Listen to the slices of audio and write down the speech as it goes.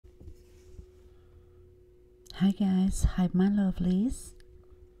Hi guys, hi my lovelies.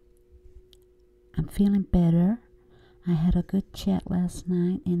 I'm feeling better. I had a good chat last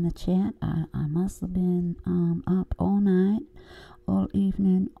night in the chat. I must have been up all night, all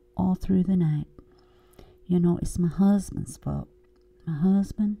evening, all through the night. You know, it's my husband's fault. My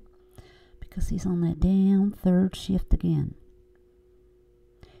husband, because he's on that damn third shift again.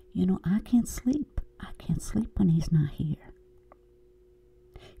 You know, I can't sleep. I can't sleep when he's not here.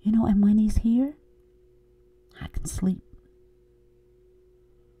 You know, and when he's here, I can sleep.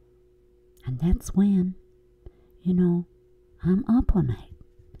 And that's when, you know, I'm up all night.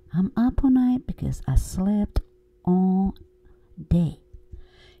 I'm up all night because I slept all day.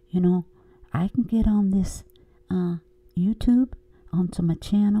 You know, I can get on this YouTube, onto my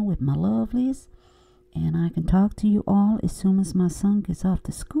channel with my lovelies, and I can talk to you all as soon as my son gets off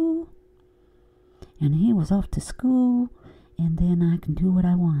to school. And he was off to school, and then I can do what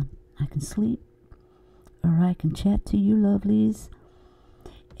I want. I can sleep, or I can chat to you lovelies.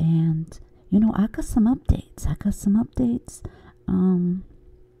 And you know, I got some updates.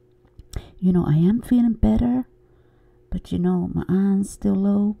 You know, I am feeling better, but you know, my iron's still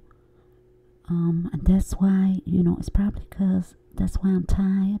low. And that's why, you know, it's probably because that's why I'm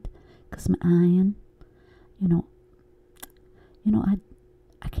tired, because my iron, you know,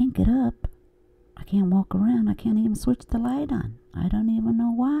 I can't get up. I can't walk around. I can't even switch the light on. I don't even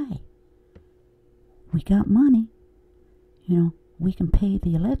know why. We got money. You know, we can pay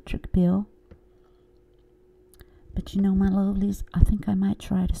the electric bill. But you know, my lovelies, I think I might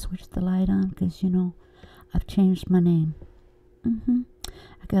try to switch the light on because, you know, I've changed my name. I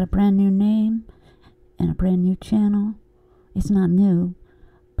got a brand new name and a brand new channel. It's not new,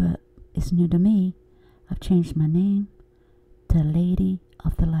 but it's new to me. I've changed my name to Lady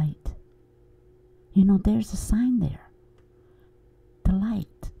of the Light. You know, there's a sign there. The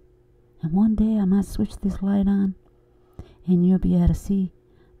light. And one day I might switch this light on and you'll be able to see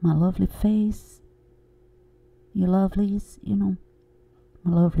my lovely face. You lovelies, you know,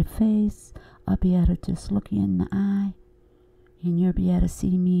 my lovely face. I'll be able to just look you in the eye and you'll be able to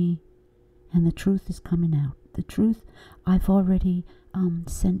see me, and the truth is coming out. The truth, I've already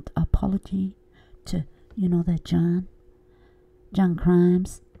sent apology to, you know, that John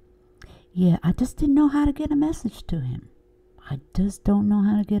Crimes. Yeah, I just didn't know how to get a message to him. I just don't know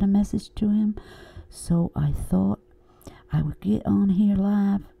how to get a message to him. So I thought I would get on here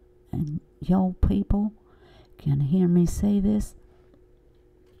live and y'all people can hear me say this.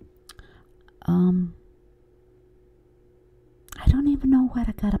 I don't even know what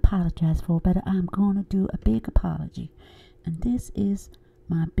I gotta apologize for, but I'm gonna do a big apology. And this is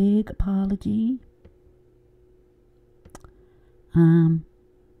my big apology.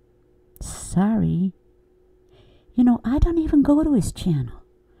 Sorry. You know, I don't even go to his channel.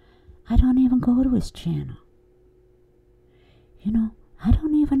 You know, I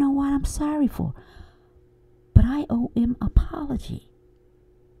don't even know what I'm sorry for. But I owe him an apology.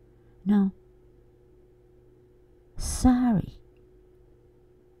 No. Sorry.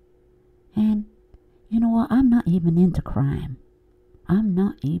 And you know what? I'm not even into crime.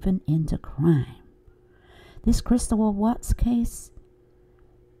 This Christopher Watts case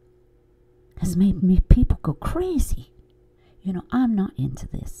has made people go crazy. You know, I'm not into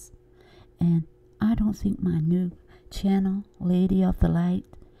this. And I don't think my new channel, Lady of the Light,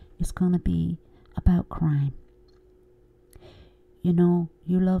 is going to be about crime. You know,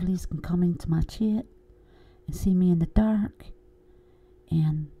 you lovelies can come into my chat and see me in the dark.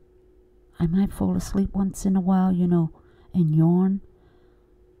 And I might fall asleep once in a while, you know, and yawn.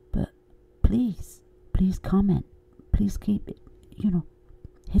 But please comment. Please keep it, you know,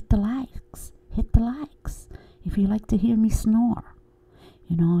 hit the likes. If you like to hear me snore.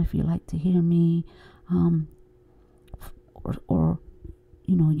 You know, if you like to hear me, or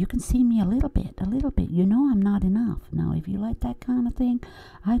you know, you can see me a little bit. You know, I'm not enough. Now, if you like that kind of thing,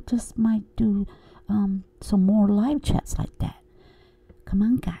 I just might do some more live chats like that. Come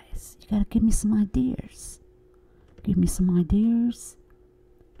on, guys. You gotta give me some ideas.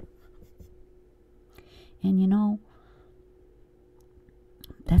 And you know,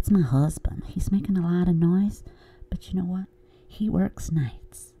 that's my husband. He's making a lot of noise. But you know what? He works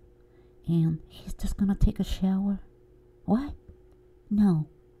nights. And he's just gonna take a shower. What? No,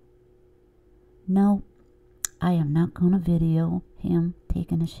 I am not gonna video him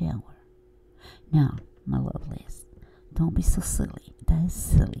taking a shower. Now, my lovelies, don't be so silly. That is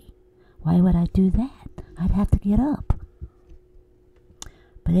silly. Why would I do that? I'd have to get up.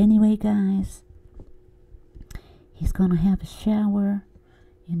 But anyway, guys, he's gonna have a shower,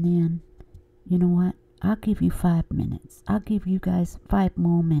 and then, you know what? I'll give you 5 minutes. I'll give you guys 5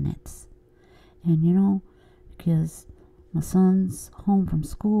 more minutes. And you know, because my son's home from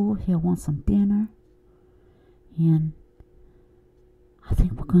school. He'll want some dinner. And I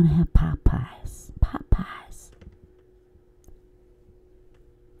think we're going to have pot pies. Pot pies.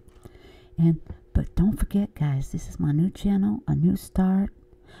 But don't forget, guys, this is my new channel, a new start.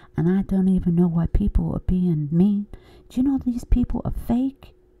 And I don't even know why people are being mean. Do you know these people are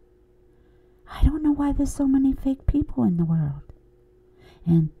fake? I don't know why there's so many fake people in the world.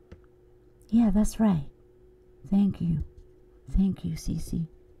 And yeah, that's right. Thank you. Thank you, Cece.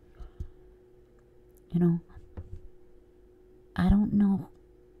 You know, I don't know.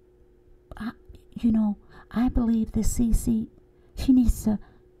 I believe this Cece, she needs to,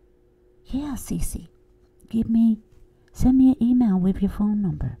 yeah, Cece, send me an email with your phone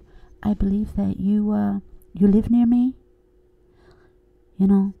number. I believe that you live near me. You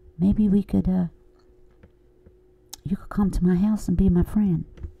know, maybe we could, you could come to my house and be my friend.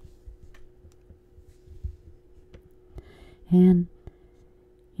 And,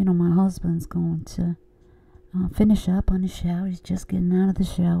 you know, my husband's going to finish up on the shower. He's just getting out of the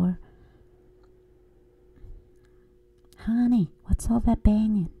shower. Honey, what's all that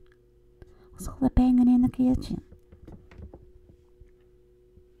banging? What's all that banging in the kitchen?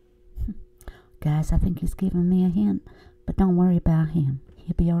 Guys, I think he's giving me a hint, but don't worry about him.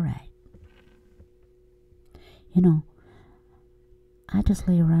 He'll be alright. You know, I just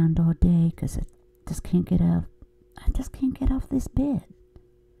lay around all day because I just can't get up. I just can't get off this bed.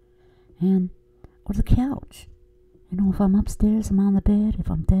 Or the couch. You know, if I'm upstairs, I'm on the bed. If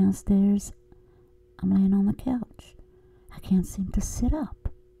I'm downstairs, I'm laying on the couch. I can't seem to sit up.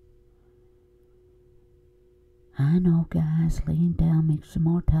 I know, guys, laying down makes you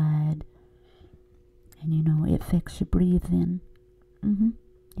more tired. And, you know, it affects your breathing.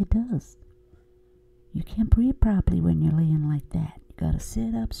 It does. You can't breathe properly when you're laying like that. You gotta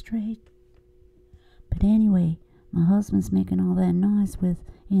sit up straight. But anyway, my husband's making all that noise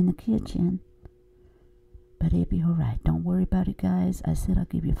in the kitchen. But it'll be alright. Don't worry about it, guys. I said I'll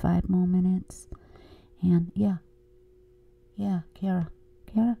give you 5 more minutes. And, yeah, Kara,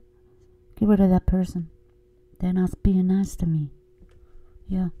 get rid of that person. They're not being nice to me.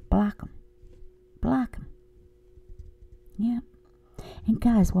 Yeah, block them. Yeah. And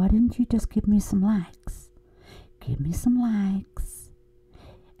guys, why didn't you just give me some likes? Give me some likes.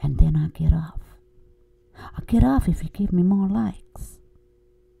 And then I'll get off. I'll get off if you give me more likes.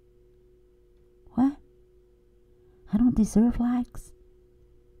 What? I don't deserve likes?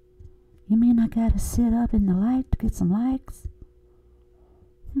 You mean I gotta sit up in the light to get some likes?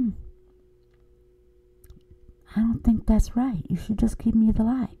 I don't think that's right. You should just give me the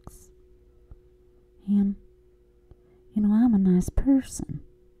likes. And, you know, I'm a nice person.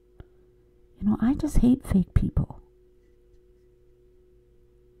 You know, I just hate fake people.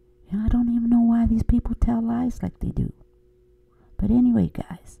 You know, I don't even know why these people tell lies like they do. But anyway,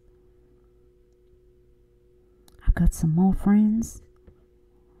 guys, I've got some more friends.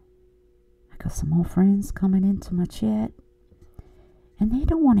 I got some more friends coming into my chat. And they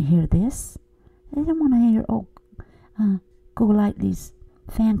don't want to hear this. They don't want to hear, Go Lightly's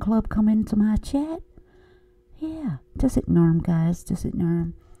fan club come into my chat. Yeah, just ignore them, guys. Just ignore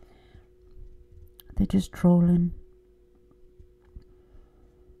them. They're just trolling.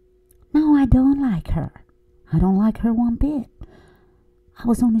 No, I don't like her. I don't like her one bit. I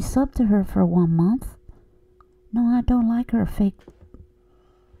was only subbed to her for 1 month. No, I don't like her. Fake,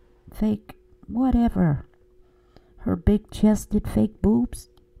 whatever. Her big-chested fake boobs.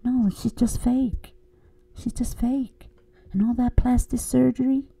 No, she's just fake. She's just fake. And all that plastic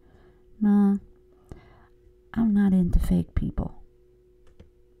surgery. No, I'm not into fake people.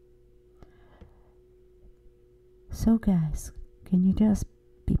 So guys, can you just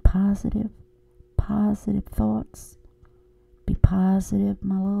be positive? Positive thoughts. Be positive,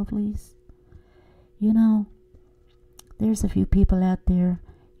 my lovelies. You know, there's a few people out there,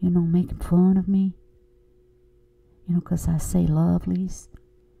 you know, making fun of me. You know, 'cause I say lovelies.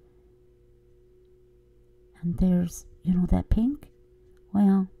 And there's, you know, that Pink.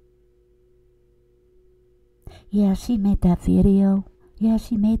 Well, yeah, she made that video.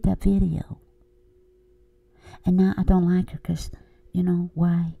 And now I don't like her because, you know,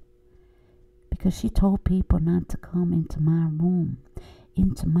 why? Because she told people not to come into my room,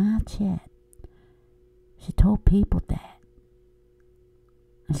 into my chat. She told people that.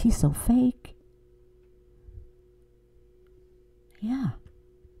 And she's so fake. Yeah,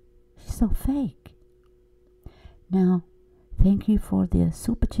 she's so fake. Now, thank you for the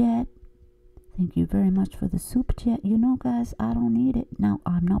super chat. Thank you very much for the super chat. You know, guys, I don't need it. Now,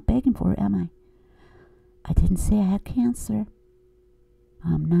 I'm not begging for it, am I? I didn't say I had cancer.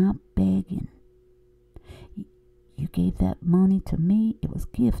 I'm not begging. gave that money to me. It was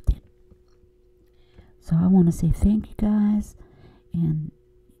gifted. So I want to say thank you guys. And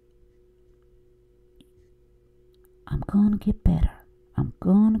I'm going to get better. I'm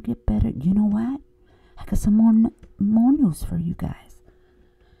going to get better. You know what? I got some more news for you guys.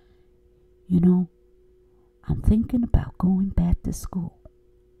 You know, I'm thinking about going back to school.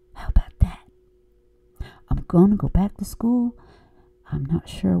 How about that? I'm going to go back to school. I'm not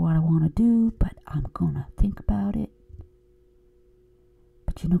sure what I want to do, but I'm going to think about it.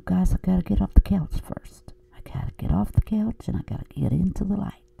 But you know, guys, I got to get off the couch first. I got to get off the couch and I got to get into the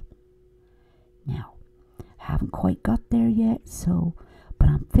light. Now, I haven't quite got there yet, but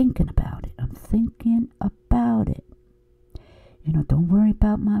I'm thinking about it. I'm thinking about it. You know, don't worry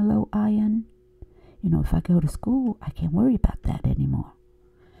about my low iron. You know, if I go to school, I can't worry about that anymore.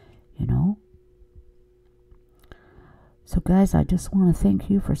 You know? So guys, I just want to thank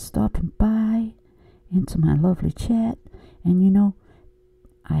you for stopping by into my lovely chat. And you know,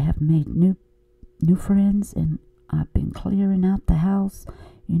 I have made new friends, and I've been clearing out the house.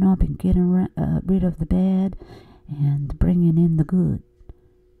 You know, I've been getting rid of the bad and bringing in the good.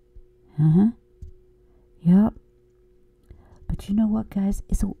 Yep. But you know what, guys?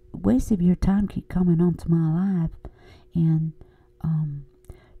 It's a waste of your time keep coming onto my live and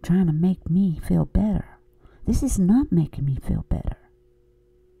trying to make me feel better. This is not making me feel better.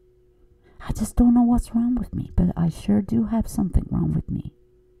 I just don't know what's wrong with me, but I sure do have something wrong with me.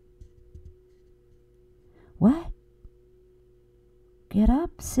 What? Get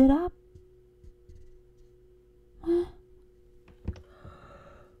up, sit up. What?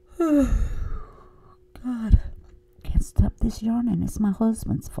 God, can't stop this yawning. It's my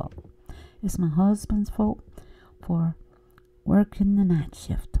husband's fault. It's my husband's fault for working the night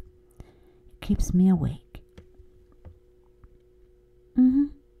shift. It keeps me awake. I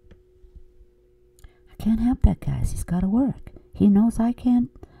can't help that, guys. He's got to work. He knows I can't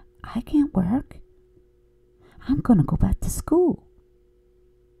work. I'm going to go back to school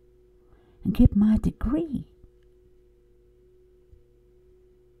and get my degree.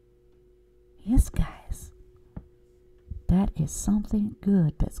 Yes, guys. That is something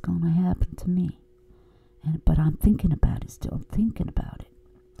good that's going to happen to me. But I'm thinking about it still. I'm thinking about it.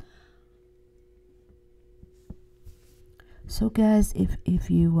 So, guys, if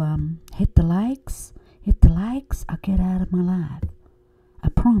you hit the likes, I'll get out of my live. I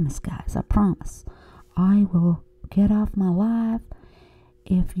promise, guys. I promise. I will get off my live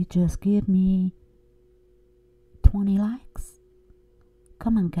if you just give me 20 likes.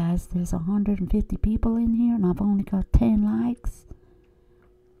 Come on, guys. There's 150 people in here, and I've only got 10 likes.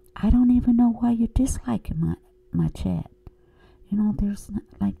 I don't even know why you're disliking my chat. You know, there's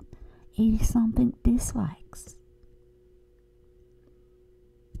like 80-something dislikes.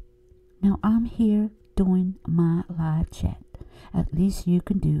 Now, I'm here doing my live chat. At least you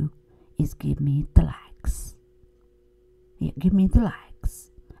can do is give me the likes. Yeah, give me the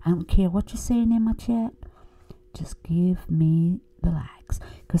likes. I don't care what you're saying in my chat. Just give me the likes.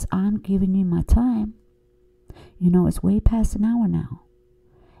 Because I'm giving you my time. You know, it's way past an hour now.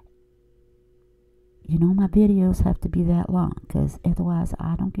 You know, my videos have to be that long. Because otherwise,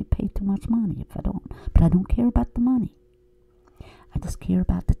 I don't get paid too much money if I don't. But I don't care about the money. I just care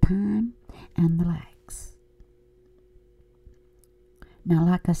about the time and the likes. Now,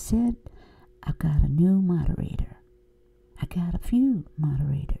 like I said, I've got a new moderator. I got a few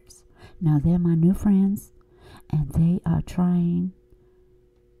moderators. Now, they're my new friends, and they are trying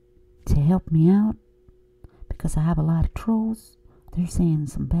to help me out because I have a lot of trolls. They're saying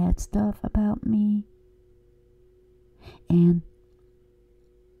some bad stuff about me. And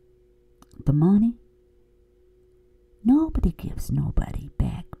the money, nobody gives nobody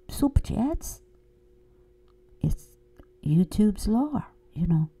back super chats. It's YouTube's law, you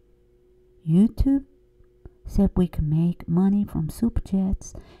know. YouTube said we can make money from super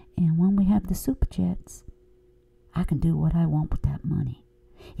chats, and when we have the super chats, I can do what I want with that money.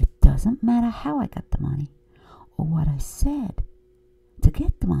 It doesn't matter how I got the money or what I said to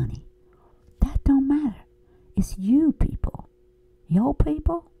get the money. That don't matter. It's you people. Yo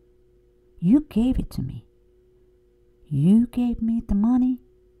people, you gave it to me. You gave me the money.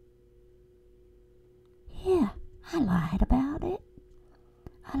 Yeah, I lied about it.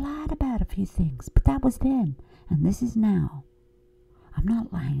 I lied about a few things, but that was then, and this is now. I'm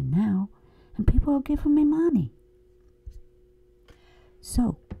not lying now, and people are giving me money.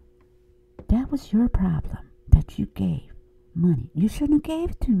 So, that was your problem, that you gave money. You shouldn't have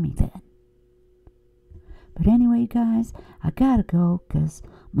gave it to me then. But anyway, guys, I gotta go, because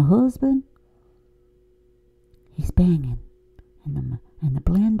my husband, he's banging, and the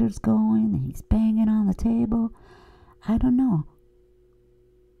blender's going, and he's banging on the table. I don't know.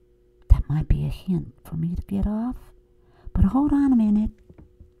 That might be a hint for me to get off. But hold on a minute.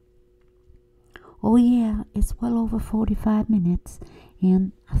 Oh yeah, it's well over 45 minutes,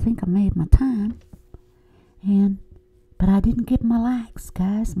 and I think I made my time. But I didn't get my likes,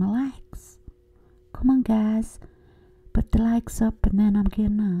 guys, my likes. Come on, guys, put the likes up, and then I'm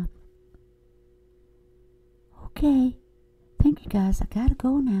getting off. Okay, thank you, guys. I gotta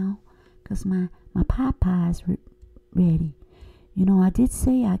go now, because my pot pie's ready. You know, I did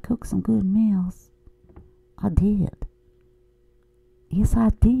say I cooked some good meals. I did. Yes, I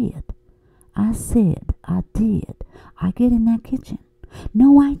did. I said I did. I get in that kitchen.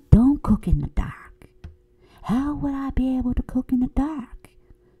 No, I don't cook in the dark. How would I be able to cook in the dark?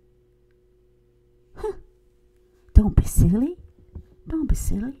 Huh. Don't be silly. Don't be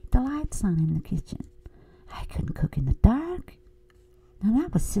silly. The light's on in the kitchen. I couldn't cook in the dark. Now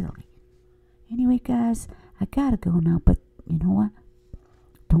that was silly. Anyway, guys, I gotta go now, but you know what?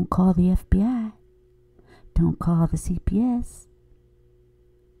 Don't call the FBI. Don't call the CPS.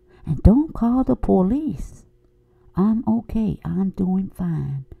 And don't call the police. I'm okay. I'm doing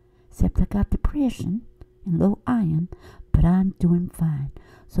fine. Except I got depression and low iron, but I'm doing fine.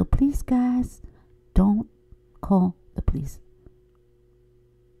 So please, guys, don't call the police.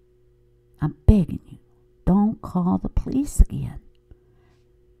 I'm begging you. Don't call the police again.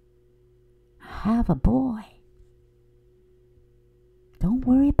 I have a boy. Don't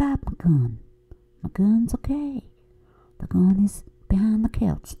worry about my gun. My gun's okay. The gun is behind the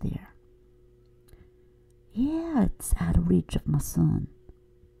couch there. Yeah, it's out of reach of my son.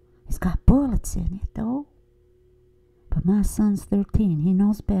 It's got bullets in it, though. But my son's 13. He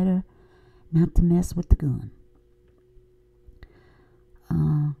knows better not to mess with the gun.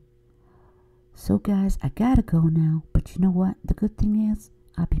 So, guys, I gotta go now. But you know what? The good thing is,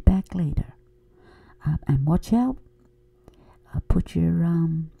 I'll be back later. And watch out. Put your,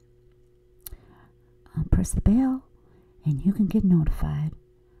 press the bell, and you can get notified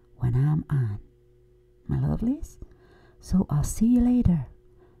when I'm on. My lovelies. So I'll see you later.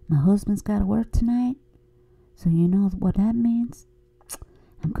 My husband's got to work tonight, so you know what that means.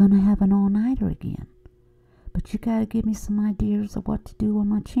 I'm gonna have an all-nighter again. But you gotta give me some ideas of what to do on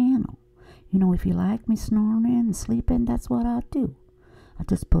my channel. You know, if you like me snoring and sleeping, that's what I'll do. I'll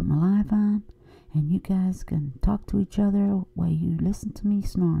just put my live on, and you guys can talk to each other while you listen to me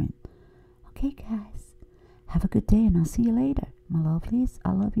snoring. Okay, guys. Have a good day, and I'll see you later, my lovelies.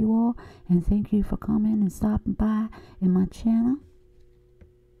 I love you all, and thank you for coming and stopping by in my channel.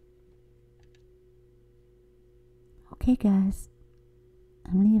 Okay, guys.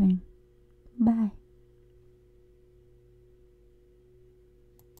 I'm leaving. Bye.